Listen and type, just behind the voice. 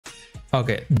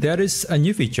Okay, there is a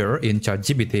new feature in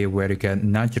ChatGPT where you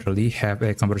can naturally have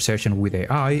a conversation with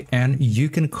AI and you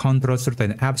can control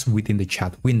certain apps within the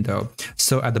chat window.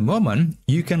 So at the moment,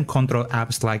 you can control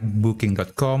apps like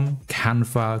Booking.com,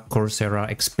 Canva, Coursera,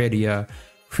 Expedia,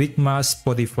 Figma,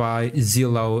 Spotify,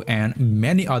 Zillow, and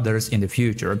many others in the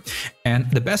future. And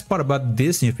the best part about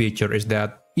this new feature is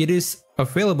that it is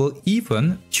available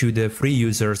even to the free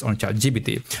users on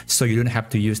ChatGPT. So you don't have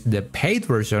to use the paid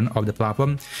version of the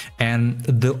platform. And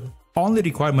the only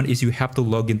requirement is you have to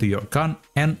log into your account.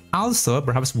 And also,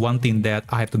 perhaps one thing that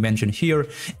I have to mention here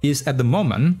is at the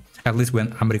moment, at least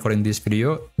when I'm recording this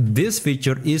video, this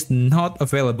feature is not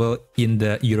available in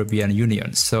the European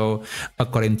Union. So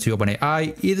according to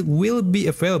OpenAI, it will be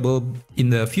available in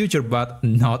the future, but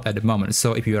not at the moment.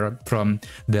 So if you are from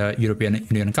the European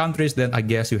Union countries, then I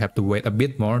guess you have to wait a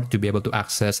bit more to be able to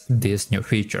access this new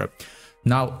feature.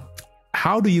 Now,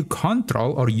 how do you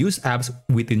control or use apps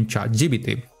within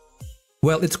ChatGPT?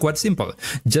 Well, it's quite simple.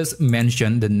 Just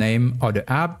mention the name of the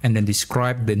app and then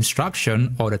describe the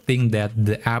instruction or the thing that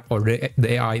the app or the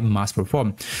AI must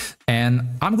perform. And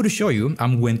I'm going to show you,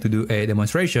 I'm going to do a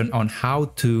demonstration on how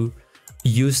to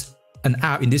use an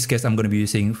app. In this case, I'm going to be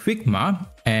using Figma,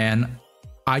 and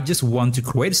I just want to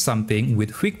create something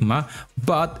with Figma,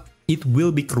 but it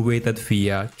will be created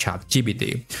via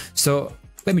ChatGPT. So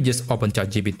let me just open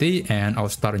ChatGPT and I'll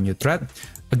start a new thread.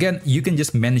 Again, you can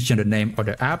just mention the name of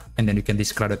the app and then you can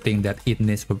describe the thing that it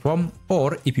needs to perform.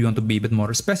 Or if you want to be a bit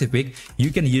more specific,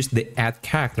 you can use the add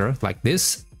character like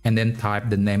this and then type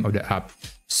the name of the app.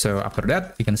 So after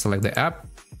that, you can select the app.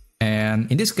 And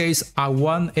in this case, I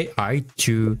want AI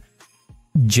to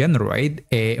generate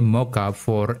a mockup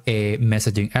for a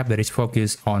messaging app that is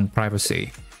focused on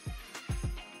privacy.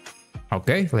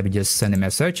 Okay, let me just send a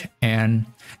message. And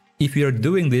if you're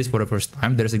doing this for the first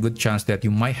time, there's a good chance that you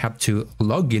might have to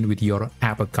log in with your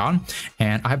app account,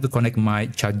 and I have to connect my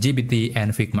ChatGPT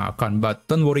and Figma account. But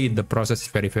don't worry, the process is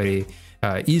very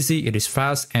easy. It is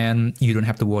fast, and you don't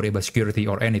have to worry about security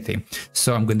or anything.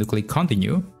 So I'm going to click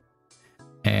continue,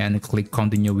 and click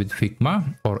continue with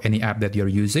Figma or any app that you're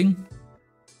using,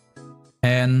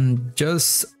 and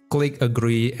just click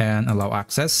agree and allow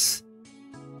access.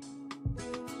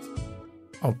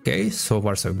 Okay, so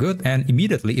far so good, and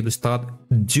immediately it will start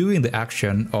doing the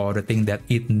action or the thing that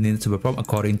it needs to perform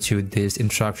according to this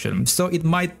instruction. So it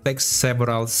might take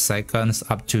several seconds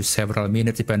up to several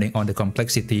minutes depending on the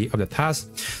complexity of the task.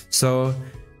 So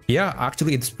yeah,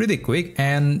 actually it's pretty quick,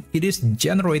 and it is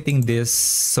generating this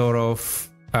sort of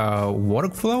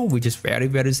workflow, which is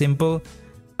very simple.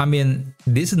 I mean,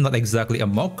 this is not exactly a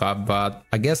mockup, but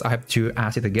I guess I have to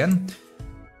ask it again.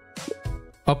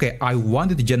 Okay, I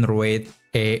wanted to generate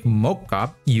a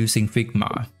mockup using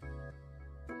Figma.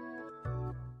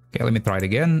 Okay, let me try it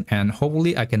again, and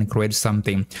hopefully I can create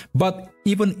something. But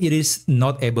even it is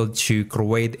not able to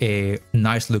create a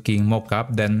nice looking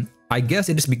mockup, then I guess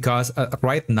it is because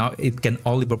right now it can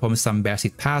only perform some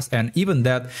basic tasks, and even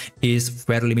that is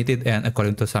very limited, and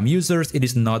according to some users, it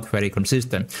is not very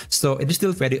consistent. So it is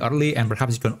still very early, and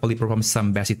perhaps you can only perform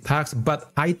some basic tasks,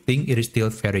 but I think it is still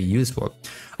very useful.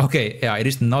 Okay, yeah, it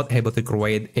is not able to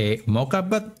create a mockup,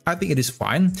 but I think it is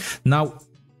fine. Now,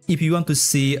 if you want to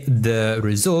see the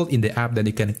result in the app, then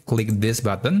you can click this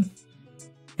button,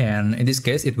 and in this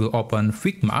case, it will open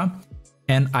Figma,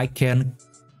 and I can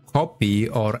copy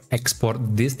or export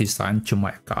this design to my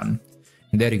account.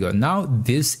 There you go. Now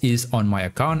this is on my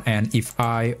account, and if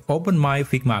I open my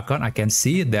Figma account, I can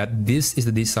see that this is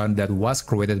the design that was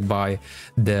created by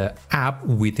the app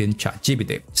within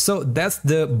ChatGPT. So that's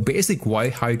the basic way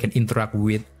how you can interact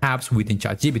with apps within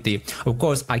ChatGPT. Of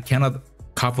course, I cannot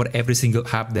cover every single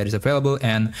app that is available,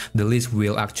 and the list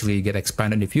will actually get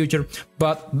expanded in the future.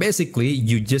 But basically,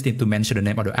 you just need to mention the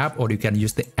name of the app, or you can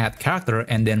use the add character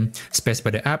and then specify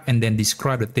the app and then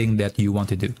describe the thing that you want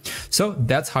to do. So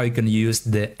that's how you can use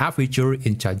the app feature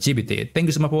in ChatGPT. Thank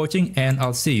you so much for watching, and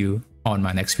I'll see you on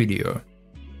my next video.